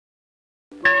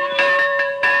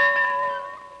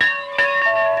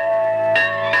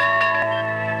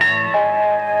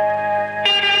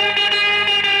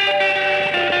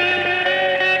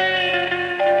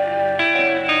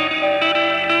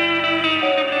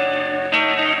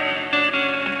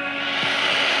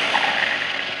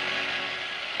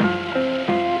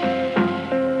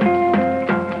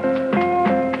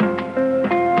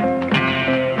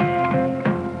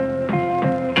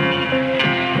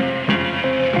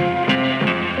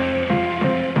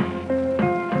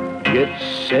Get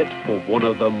set for one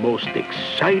of the most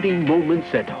exciting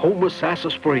moments at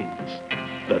Homosassa Springs,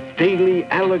 the daily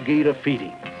alligator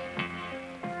feedings.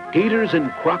 Gators and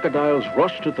crocodiles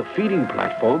rush to the feeding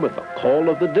platform at the call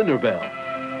of the dinner bell.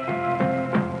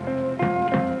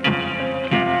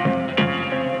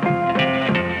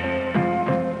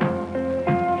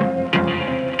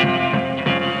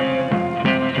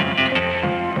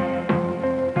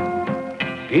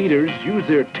 Gators use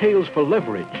their tails for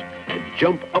leverage and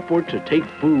jump upward to take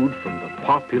food from the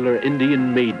popular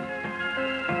Indian maiden.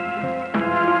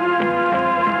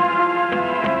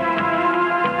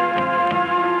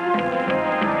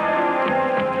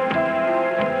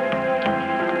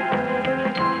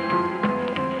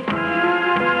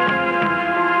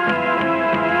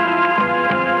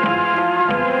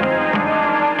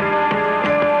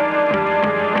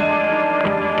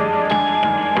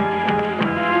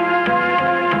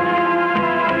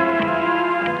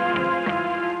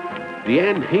 The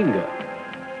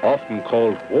anhinga, often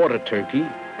called water turkey,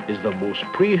 is the most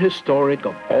prehistoric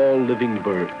of all living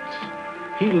birds.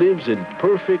 He lives in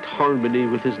perfect harmony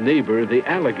with his neighbor, the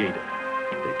alligator.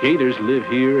 The gators live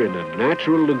here in a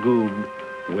natural lagoon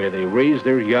where they raise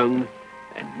their young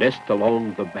and nest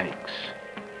along the banks.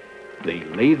 They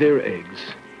lay their eggs,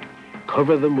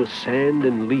 cover them with sand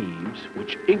and leaves,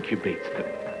 which incubates them.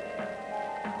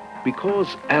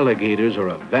 Because alligators are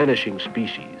a vanishing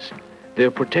species, they're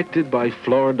protected by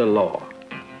Florida law.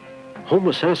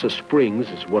 Homosassa Springs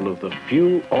is one of the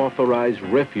few authorized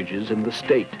refuges in the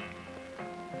state.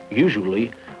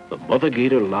 Usually, the mother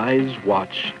gator lies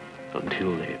watch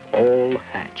until they've all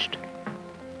hatched.